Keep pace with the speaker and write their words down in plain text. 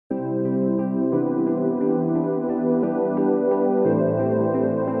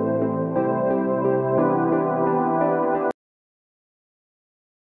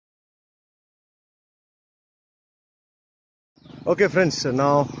Okay friends, so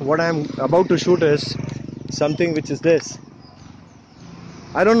now what I'm about to shoot is something which is this.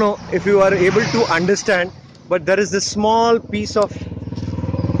 I don't know if you are able to understand, but there is this small piece of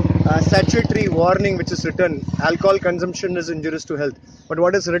statutory warning which is written: alcohol consumption is injurious to health. But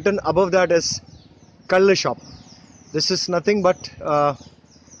what is written above that is Kalla shop. This is nothing but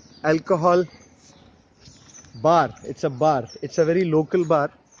alcohol bar. It's a bar. It's a very local bar,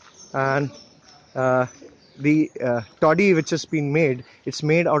 and the toddy which has been made, it's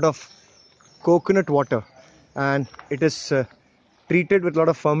made out of coconut water, and it is treated with a lot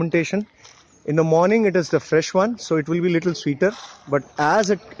of fermentation. In the morning it is the fresh one, so it will be little sweeter, but as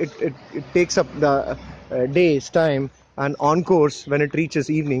it takes up the day's time and on course, when it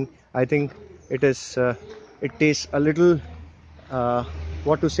reaches evening, I think it is it tastes a little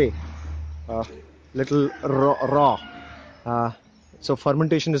what to say, little raw. So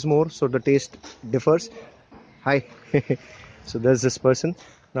fermentation is more, so the taste differs. Hi. So there's this person.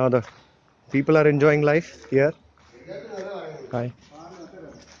 Now the people are enjoying life here. Hi.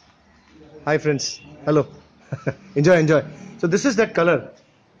 Hi friends. Hello. Enjoy. So this is that color.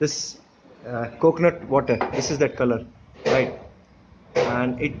 This coconut water. This is that color, right?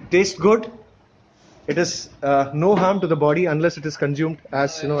 And it tastes good. It is no harm to the body unless it is consumed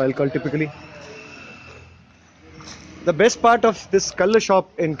as alcohol typically. The best part of this Kalla shop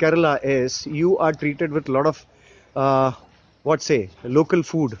in Kerala is you are treated with a lot of local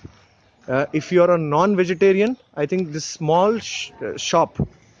food. If you are a non-vegetarian, I think this small shop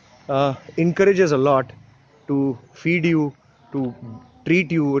encourages a lot to feed you, to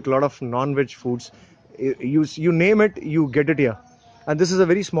treat you with a lot of non-veg foods. You name it, you get it here. And this is a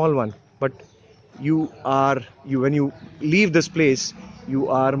very small one, but when you leave this place, you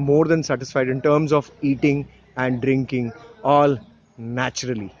are more than satisfied in terms of eating and drinking, all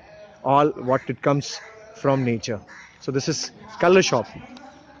naturally, all what it comes from nature. So this is Kalla shop,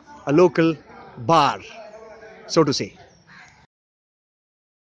 a local bar, so to say.